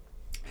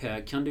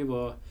här kan det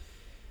vara,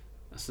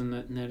 alltså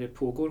när det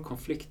pågår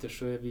konflikter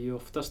så är vi ju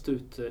oftast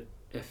ute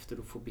efter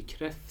att få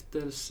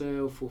bekräftelse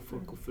och få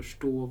folk att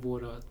förstå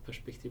vårat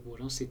perspektiv,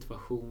 våran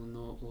situation.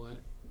 Och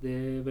det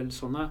är väl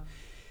sådana,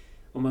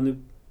 om man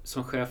nu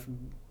som chef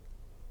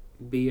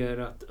ber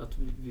att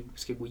vi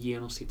ska gå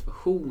igenom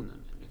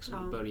situationen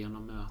liksom, i början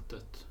av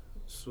mötet,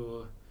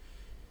 så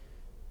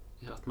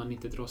att man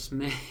inte dras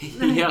med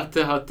i att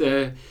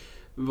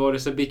vare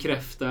sig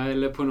bekräfta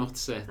eller på något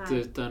sätt.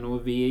 Utan,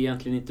 och vi är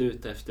egentligen inte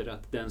ute efter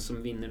att den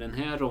som vinner den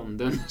här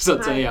ronden, så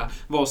att säga,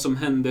 vad som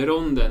händer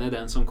ronden är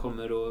den som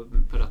kommer att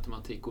per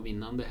automatik och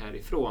vinnande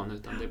härifrån,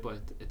 utan det är bara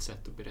ett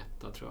sätt att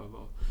berätta, tror jag,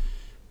 vad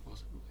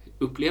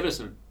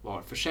upplevelsen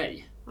var för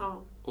sig.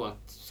 Och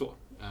att så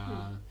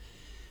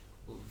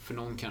och för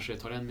någon kanske det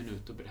tar 1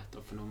 minut att berätta,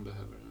 och för någon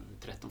behöver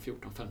 13,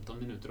 14, 15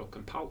 minuter och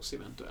en paus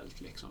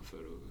eventuellt liksom, för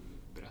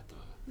att berätta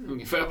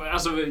ungefär.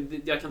 Alltså,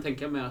 jag kan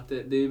tänka mig att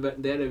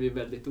där är vi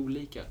väldigt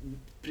olika.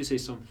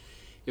 Precis som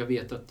jag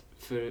vet att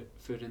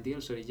för en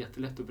del så är det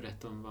jättelätt att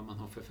berätta om vad man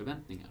har för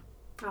förväntningar.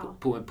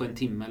 På en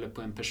timme eller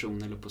på en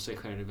person eller på sig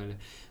själv.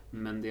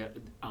 Men det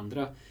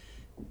andra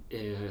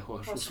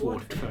har så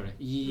svårt för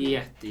det.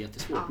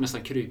 Jättesvårt.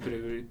 Nästan kryper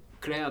ur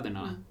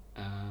kläderna.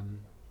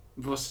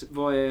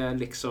 Vad är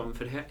liksom,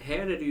 för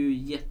här är det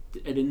ju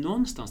är det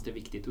någonstans det är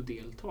viktigt att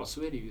delta,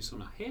 så är det ju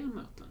sådana här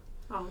möten.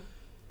 Ja.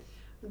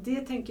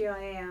 Det tänker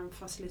jag är en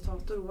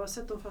facilitator.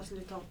 Oavsett om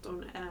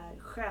facilitatorn är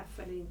chef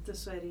eller inte,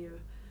 så är det ju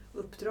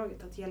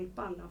uppdraget att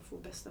hjälpa alla att få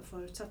bästa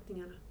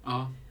förutsättningarna.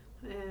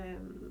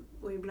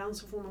 Och ibland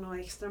så får man ha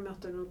extra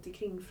möten runt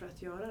omkring för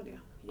att göra det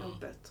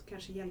jobbet.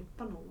 Kanske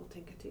hjälpa någon att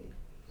tänka till.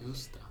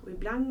 Just det. Och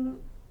ibland,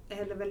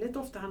 eller väldigt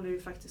ofta, handlar det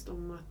ju faktiskt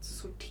om att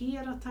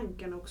sortera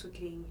tankarna också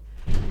kring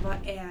vad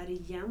är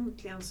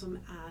egentligen som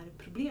är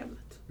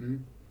problemet.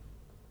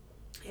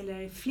 Eller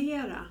är det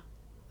flera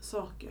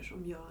saker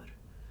som gör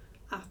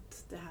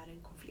att det här är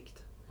en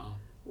konflikt?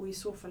 Och i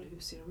så fall, hur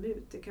ser de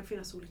ut? Det kan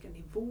finnas olika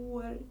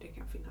nivåer, det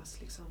kan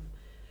finnas liksom,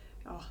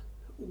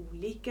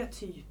 olika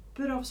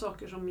typer av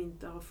saker som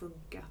inte har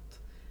funkat.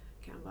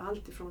 Det kan vara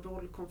allt ifrån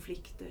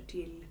rollkonflikter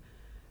till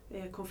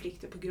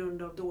konflikter på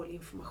grund av dålig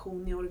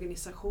information i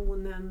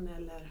organisationen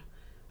eller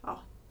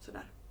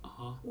sådär.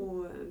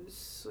 Och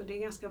så det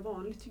är ganska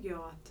vanligt, tycker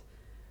jag, att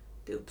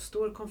det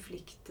uppstår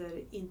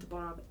konflikter inte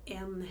bara av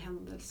en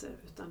händelse,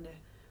 utan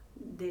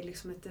det är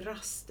liksom ett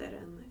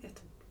raster,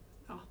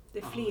 det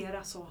är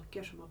flera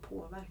saker som har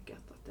påverkat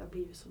att det har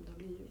blivit som det har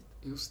blivit.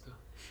 Just det.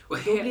 Och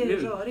då blir det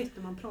rörigt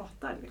när man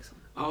pratar liksom.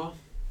 Ja.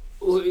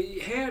 Och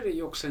här är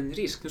ju också en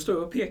risk. Nu står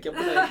jag och pekar på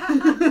dig.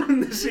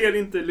 Nu ser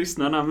inte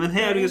lyssnarna. Men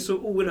här är ju så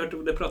oerhört,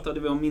 och det pratade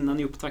vi om innan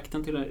i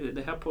upptakten till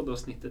det här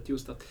poddavsnittet,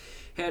 just att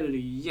här är det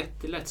ju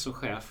jättelätt som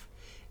chef,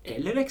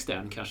 eller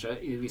extern kanske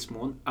i viss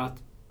mån,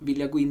 att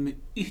vilja gå in med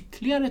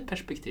ytterligare ett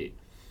perspektiv.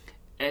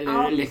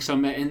 Eller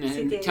liksom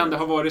kan det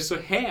ha varit så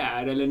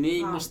här? Eller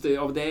ni måste,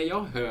 av det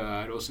jag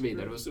hör och så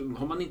vidare. Och så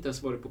har man inte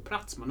ens varit på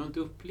plats. Man har inte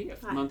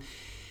upplevt.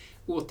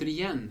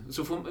 Återigen,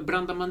 så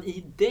blandar man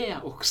i det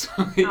också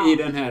i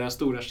den här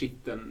stora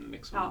skitten.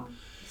 Liksom.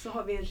 Så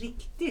har vi en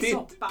riktig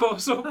soppa. På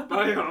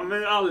soppa,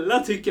 men alla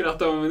tycker att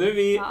nu är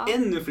vi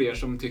ännu fler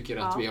som tycker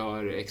att vi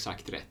har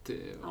exakt rätt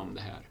om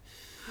det här.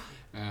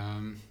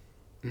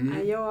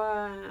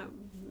 Jag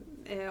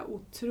är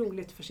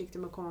otroligt försiktig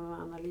med att komma med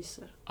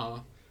analyser.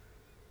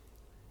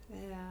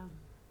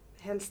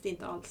 Helst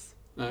inte alls.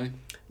 Nej.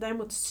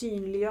 Däremot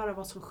synliggöra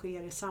vad som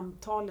sker i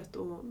samtalet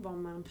och vad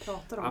man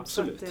pratar om.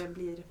 Absolut. Så att det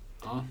blir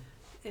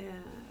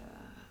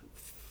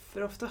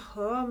för ofta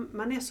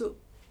man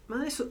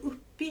är så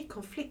uppe i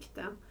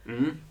konflikten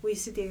och i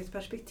sitt eget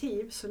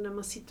perspektiv, så när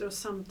man sitter och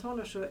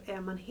samtalar så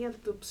är man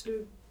helt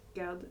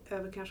uppslukad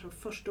över kanske de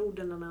första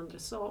orden den andra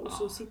sa, och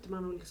så sitter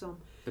man och liksom,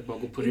 det bara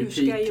går på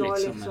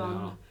repeat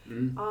liksom.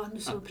 Nu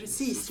sa man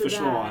precis så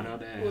där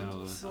det,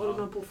 och så håller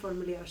man på att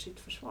formulera sitt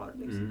försvar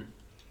liksom.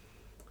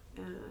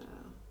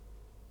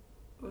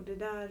 Och det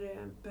där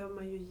behöver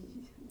man ju,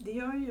 det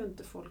gör ju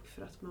inte folk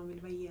för att man vill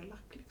vara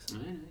elak liksom.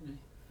 Nej.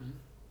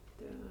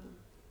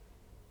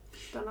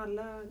 Utan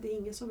det är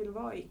ingen som vill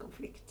vara i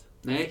konflikt.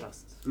 Nej.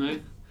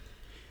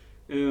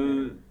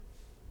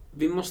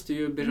 Vi måste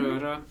ju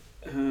beröra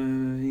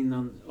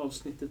innan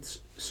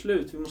avsnittets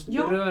slut, vi måste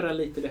beröra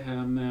lite det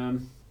här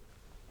med,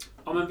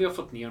 men vi har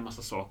fått ner en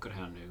massa saker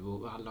här nu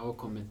och alla har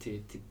kommit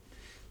till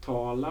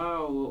tala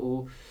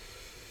och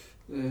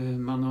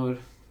man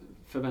har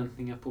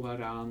förväntningar på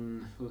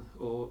varann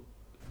och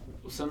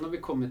sen har vi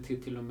kommit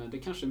till och med, det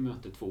kanske är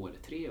möte 2 eller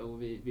 3,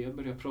 och vi har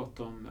börjat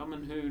prata om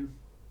men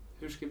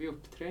hur ska vi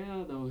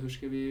uppträda och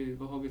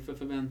vad har vi för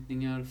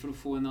förväntningar för att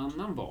få en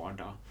annan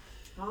vardag?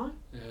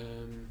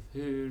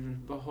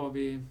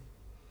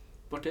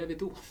 Vart är vi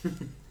då?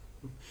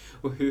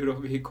 Och hur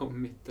har vi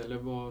kommit,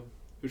 eller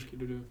hur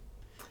skulle du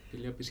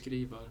vilja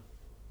beskriva?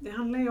 Det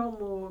handlar ju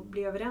om att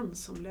bli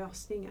överens om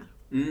lösningar.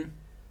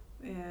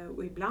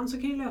 Och ibland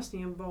så kan ju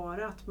lösningen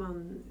vara att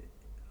man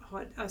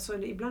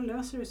ibland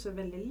löser det sig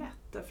väldigt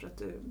lätt därför att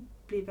det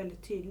blir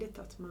väldigt tydligt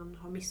att man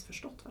har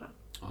missförstått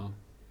varandra.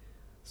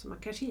 Så man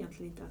kanske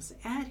egentligen inte ens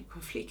är i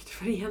konflikt,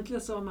 för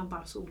egentligen så har man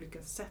bara så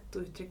olika sätt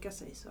att uttrycka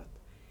sig så att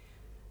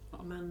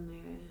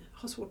man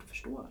har svårt att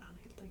förstå varandra.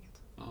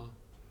 Ja.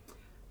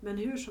 Men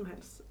hur som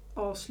helst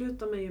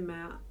avslutar man ju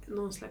med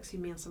någon slags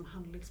gemensam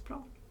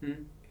handlingsplan.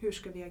 Hur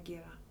ska vi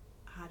agera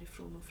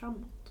härifrån och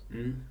framåt?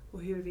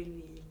 Och hur vill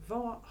vi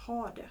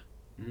ha det?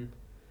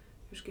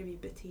 Hur ska vi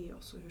bete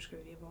oss och hur ska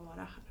vi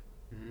vara här?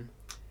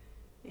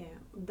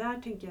 Och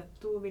där tänker jag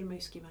att då vill man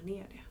ju skriva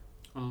ner det.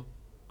 Ja.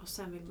 Och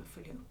sen vill man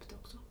följa upp det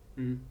också.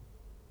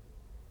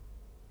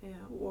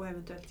 Och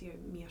eventuellt ge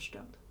mer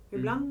stöd.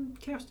 Ibland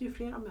krävs det ju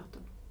flera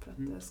möten för att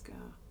det ska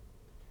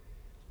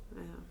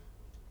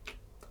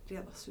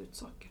redas ut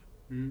saker.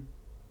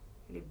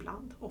 Eller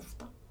ibland,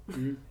 ofta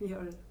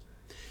gör det.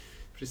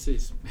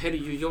 Precis. Här är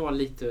ju jag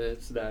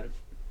lite sådär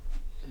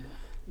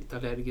lite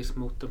allergisk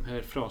mot de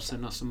här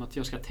fraserna som att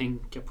jag ska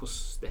tänka på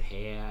det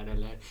här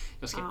eller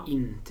jag ska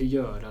inte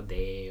göra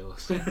det. Och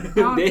så.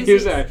 Ja, det är ju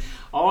så här,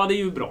 ja det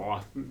är ju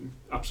bra,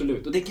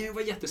 absolut. Och det kan ju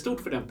vara jättestort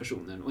för den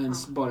personen. Och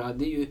ens bara,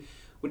 det är ju,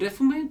 och det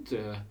får man ju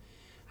inte,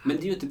 men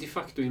det är ju inte de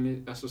facto,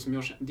 alltså, som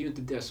jag, det är ju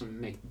inte det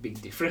som make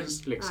big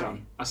difference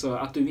liksom. Alltså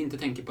att du inte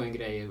tänker på en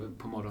grej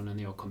på morgonen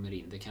när jag kommer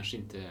in, det kanske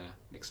inte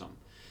liksom.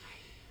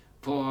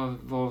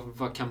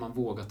 Vad kan man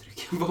våga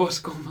trycka? Vad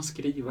ska man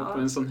skriva på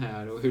en sån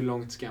här? Och hur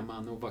långt ska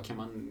man? Och vad kan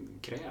man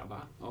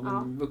kräva av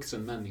en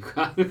vuxen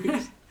människa?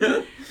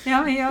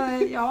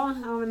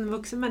 Av en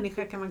vuxen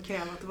människa kan man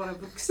kräva att vara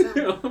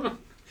vuxen.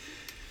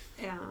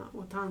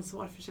 Och ta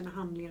ansvar för sina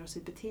handlingar och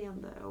sitt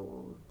beteende.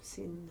 Och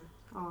sin,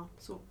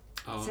 så.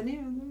 Ja. Sen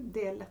är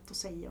det lätt att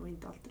säga och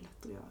inte alltid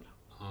lätt att göra.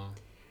 Ja.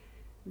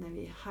 När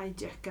vi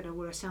hijackar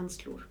våra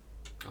känslor.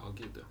 Ja,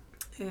 gud.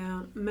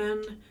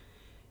 Men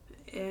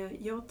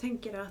jag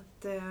tänker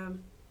att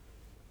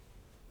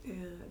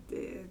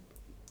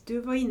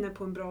du var inne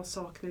på en bra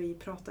sak när vi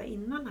pratade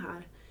innan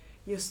här.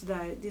 Just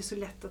där, det är så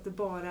lätt att det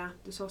bara,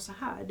 du sa så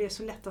här, det är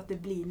så lätt att det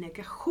blir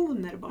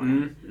negationer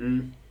bara.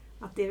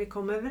 Att det vi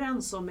kommer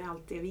överens om är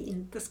allt det vi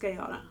inte ska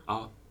göra.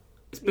 Ja.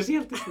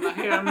 Speciellt i sådana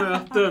här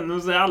möten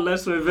och så alla är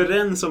så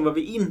överens om vad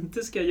vi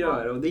inte ska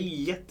göra och det är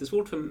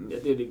jättesvårt för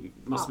det är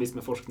massvis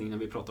med forskning när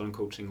vi pratar om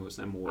coaching och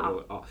sådana mål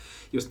och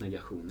just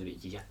negationer är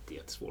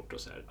jättesvårt och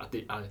så här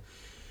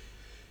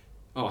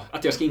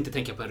att jag ska inte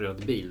tänka på en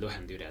röd bil, då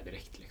händer ju det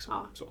direkt liksom.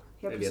 Så.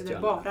 Jag vet det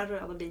bara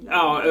röda bilar.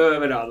 Ja,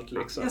 överallt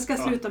liksom. Jag ska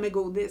sluta med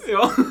godis.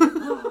 Ja.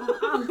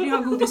 Aldrig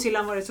har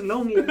godishyllan varit så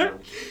lång.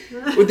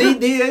 Och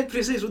det är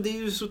precis, och det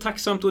är ju så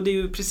tacksamt och det är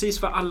ju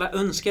precis vad alla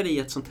önskar i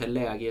ett sånt här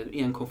läge, i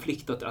en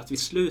konflikt, att vi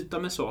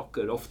slutar med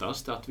saker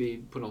oftast, att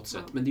vi på något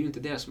sätt, men det är ju inte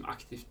det som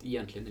aktivt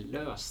egentligen är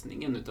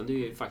lösningen, utan det är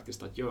ju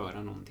faktiskt att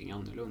göra någonting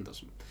annorlunda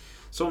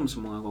som så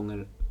många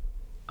gånger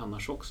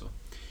annars också.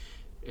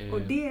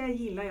 Och det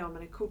gillar jag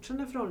med det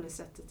coachande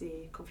förhållningssättet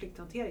i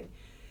konflikthantering.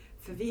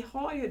 För vi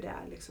har ju det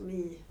liksom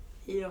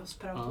i oss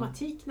per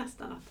automatik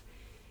nästan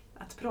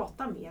att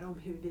prata mer om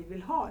hur vi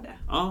vill ha det.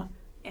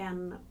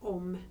 Än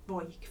om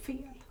vad gick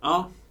fel.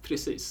 Ja,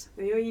 precis.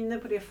 Jag är inne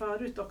på det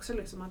förut också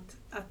liksom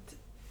att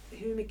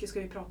hur mycket ska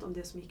vi prata om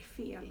det som gick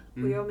fel?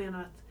 Och jag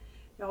menar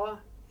att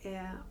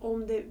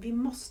vi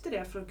måste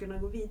det för att kunna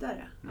gå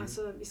vidare.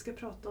 Alltså vi ska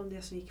prata om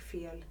det som gick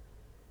fel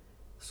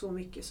så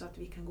mycket så att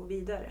vi kan gå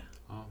vidare.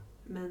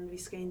 Men vi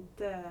ska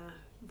inte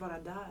vara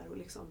där och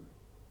liksom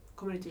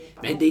kommer inte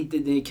hjälpa. Nej,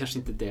 det är kanske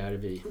inte där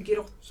vi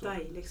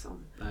grotta i liksom.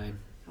 Nej.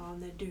 Ja,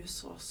 när du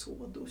sa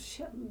så då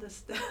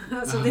kändes det.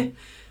 Alltså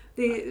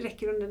det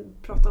räcker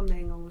att prata om det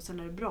en gång och sen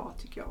är det bra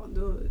tycker jag.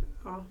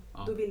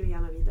 Då vill vi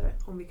gärna vidare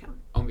om vi kan.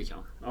 Om vi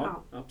kan.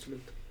 Ja.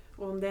 Absolut.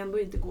 Och om det ändå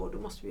inte går,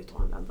 då måste vi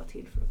ta en vända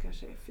till för då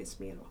kanske det finns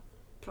mer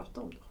att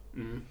prata om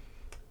då.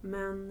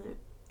 Men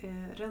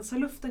rensa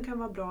luften kan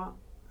vara bra.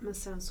 Men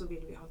sen så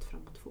vill vi ha ett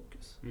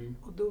framåtfokus.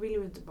 Och då vill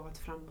vi inte bara ha ett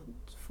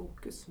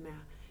framåtfokus med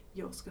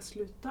jag ska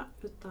sluta,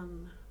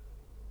 utan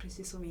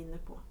precis som vi är inne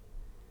på.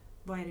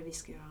 Vad är det vi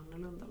ska göra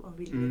annorlunda? Vad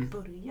vill vi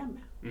börja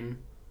med?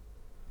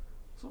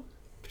 Så.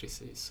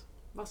 Precis.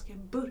 Vad ska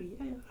jag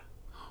börja göra?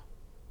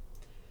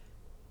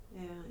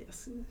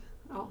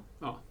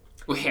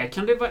 Och här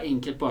kan det vara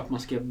enkelt på att man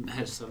ska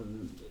hälsa,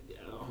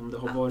 om det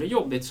har varit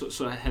jobbigt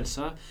så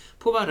hälsa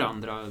på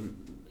varandra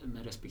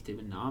med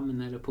respektive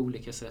namn eller på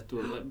olika sätt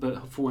och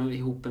få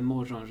ihop en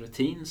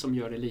morgonrutin som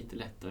gör det lite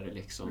lättare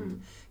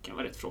liksom. Kan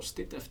vara rätt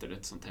frostigt efter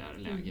ett sånt här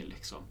läge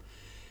liksom.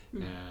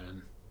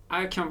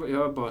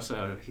 Jag bara så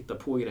här hitta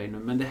på grejer nu,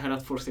 men det här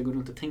att folk ska gå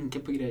runt och tänka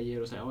på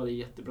grejer och säga det är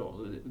jättebra,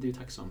 det är ju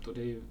tacksamt och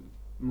det är ju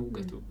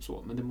moget och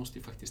så, men det måste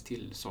ju faktiskt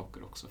till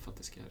saker också för att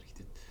det ska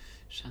riktigt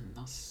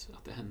kännas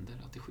att det händer,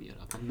 att det sker,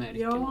 att man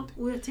märker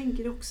någonting. Och jag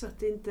tänker också att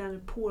det inte är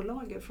en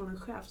pålaga från en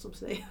chef som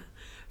säger,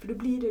 för då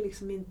blir det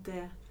liksom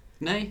inte.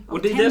 Nej,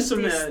 och det är det som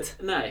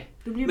är. Nej.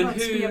 Det blir men bara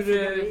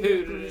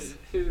hur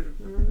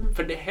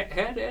för det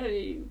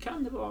här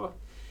kan det vara.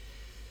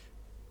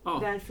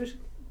 Därför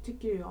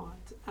tycker jag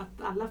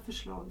att alla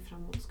förslag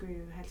framåt ska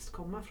ju helst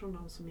komma från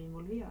de som är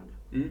involverade.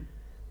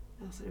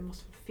 Alltså det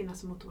måste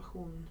finnas en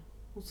motivation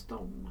hos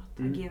dem att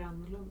agera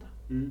annorlunda.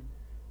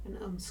 En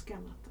önskan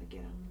att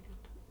agera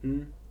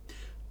annorlunda.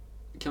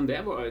 Kan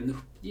det vara en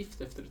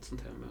uppgift efter ett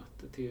sånt här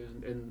möte till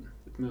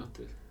ett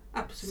möte?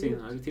 Absolut.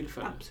 Senare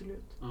tillfälle?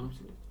 Absolut.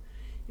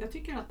 Jag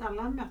tycker att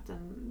alla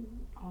möten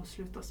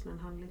avslutas med en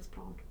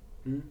handlingsplan.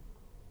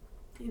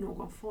 I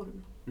någon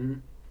form.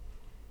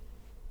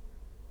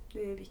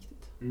 Det är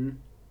viktigt.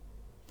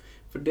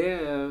 För det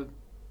är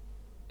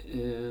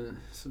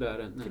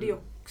sådär... För det är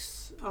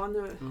också... Ja,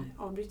 nu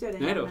avbryter jag det.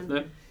 Nej då, men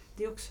nej.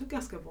 det är också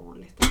ganska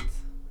vanligt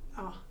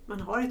att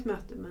man har ett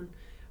möte men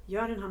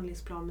gör en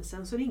handlingsplan men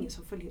sen så är det ingen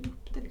som följer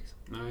upp det. Liksom.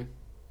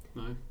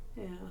 Nej.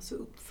 Alltså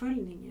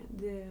uppföljning,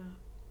 det är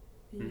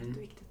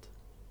jätteviktigt.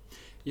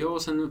 Ja,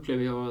 och sen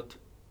upplever jag att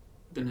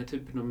den här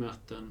typen av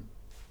möten,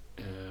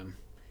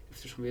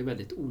 eftersom vi är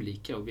väldigt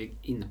olika och vi är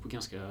inne på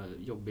ganska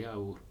jobbiga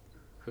och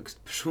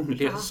högst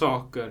personliga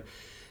saker,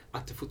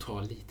 att det får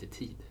ta lite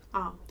tid.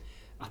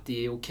 Att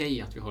det är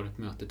okej att vi har ett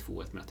möte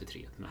 2, ett möte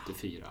 3, ett möte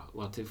 4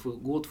 och att det får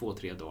gå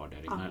 2-3 dagar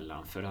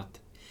däremellan för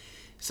att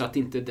så att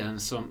inte den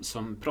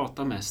som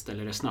pratar mest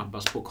eller är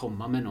snabbast på att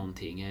komma med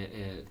någonting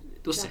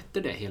då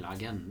sätter det hela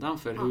agendan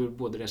för hur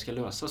både det ska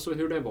lösas och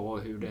hur det var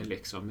och hur det är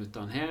liksom.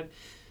 Utan här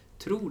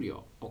tror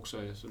jag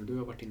också, som du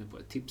har varit inne på,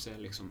 ett tips är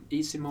liksom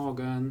is i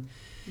magen,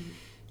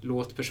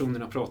 låt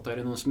personerna prata. Är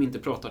det någon som inte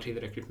pratar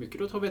tillräckligt mycket,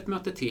 då tar vi ett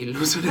möte till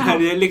och sådär.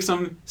 Det är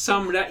liksom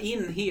samla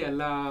in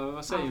hela,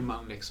 vad säger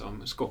man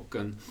liksom,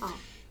 skocken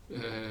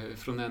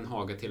från en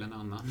hage till en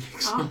annan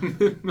liksom.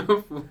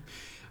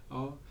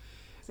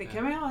 Sen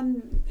kan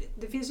man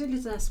det finns ju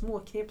lite sådana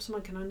småknep som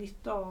man kan ha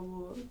nytta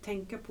av och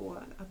tänka på.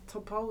 Att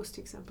ta paus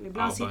till exempel.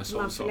 Ibland sitter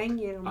man för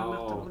länge i de här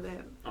mötena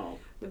och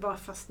det bara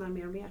fastnar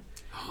mer och mer.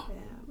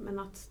 Men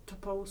att ta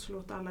paus och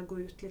låta alla gå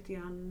ut lite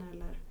grann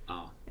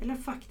eller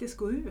faktiskt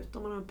gå ut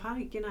om man har en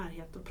park i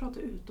närheten och prata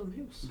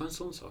utomhus. Bara en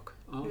sån sak.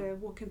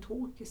 Walk and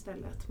talk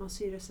istället. Man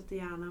syresätter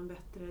hjärnan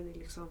bättre. Det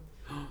liksom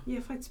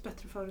ger faktiskt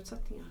bättre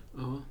förutsättningar.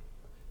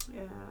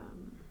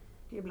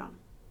 Ibland.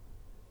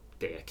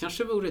 Det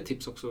kanske vore ett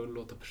tips också att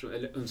låta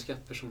eller önska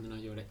att personerna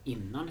gör det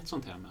innan ett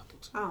sånt här möte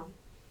också.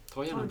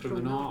 Ta gärna en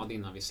promenad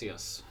innan vi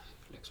ses.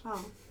 Liksom.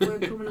 Och en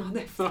promenad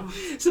efter.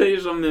 Säger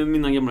som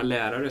mina gamla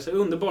lärare, så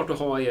underbart att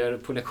ha er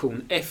på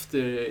lektion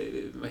efter,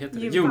 vad heter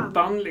det?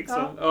 Jumpan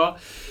liksom.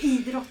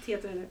 Idrott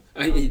heter det nu.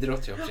 Ja,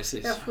 idrott,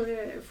 precis. Jag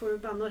får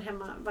bannor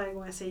hemma varje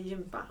gång jag säger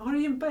gympa. Har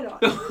du gympa idag?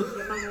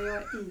 Mamma, jag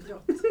har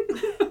idrott.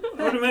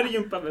 Har du med dig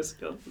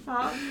gympaväskan?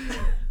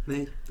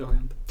 Nej, det har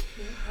jag inte.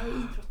 Jag har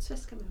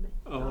idrottsväska med mig.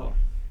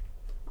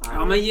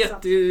 Ja, men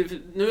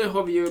nu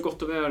har vi ju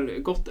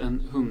gått en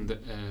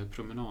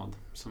hundpromenad.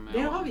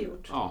 Det har vi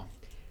gjort.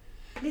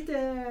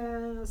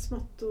 Lite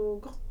smått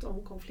och gott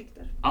om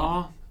konflikter.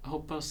 Ja,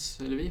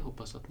 vi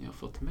hoppas att ni har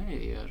fått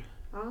med er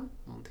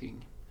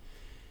någonting.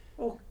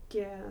 Och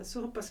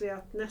så hoppas vi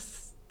att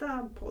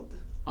nästa podd,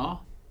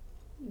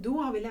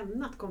 då har vi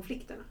lämnat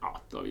konflikterna.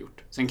 Ja, det har vi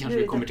gjort. Sen kanske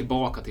vi kommer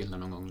tillbaka till det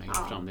någon gång längre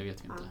fram, det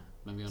vet vi inte.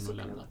 Men vi har nog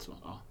lämnat så.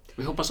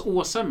 Vi hoppas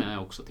Åsa är med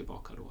också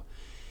tillbaka då.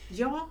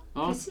 Ja,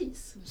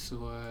 precis. Så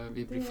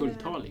vi blir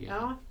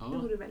fulltaliga. Ja, det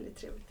vore väldigt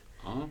trevligt.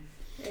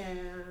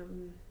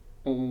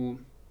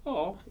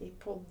 I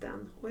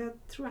podden. Och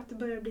jag tror att det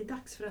börjar bli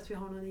dags för att vi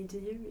har någon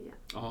intervju igen.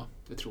 Ja,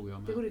 det tror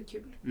jag med. Det vore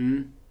kul.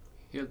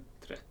 Helt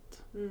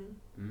rätt.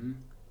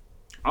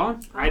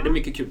 Nej, det är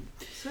mycket kul.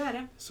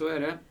 Så är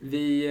det.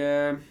 Vi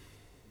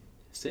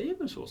säger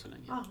väl så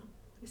länge. Ja,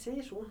 vi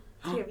säger så.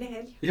 Trevlig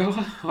helg.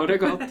 Ja, ha det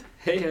gott.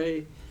 Hej,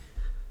 hej.